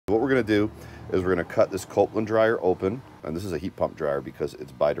going to do is we're going to cut this Copeland dryer open, and this is a heat pump dryer because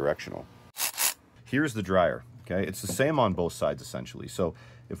it's bidirectional. Here's the dryer, okay? It's the same on both sides essentially. So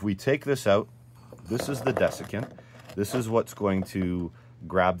if we take this out, this is the dessicant. This is what's going to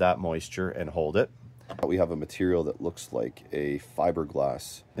grab that moisture and hold it. We have a material that looks like a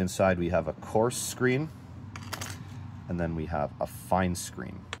fiberglass. Inside we have a coarse screen, and then we have a fine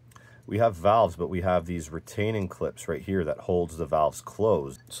screen. We have valves, but we have these retaining clips right here that holds the valves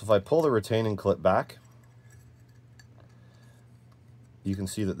closed. So if I pull the retaining clip back, you can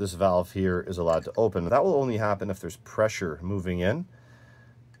see that this valve here is allowed to open. That will only happen if there's pressure moving in.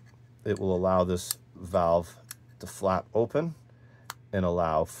 It will allow this valve to flap open and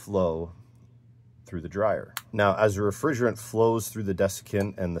allow flow through the dryer. Now, as the refrigerant flows through the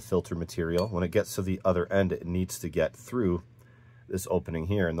dessicant and the filter material, when it gets to the other end, it needs to get through this opening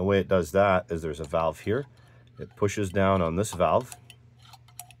here. And the way it does that is there's a valve here. It pushes down on this valve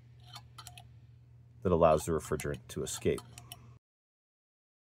that allows the refrigerant to escape.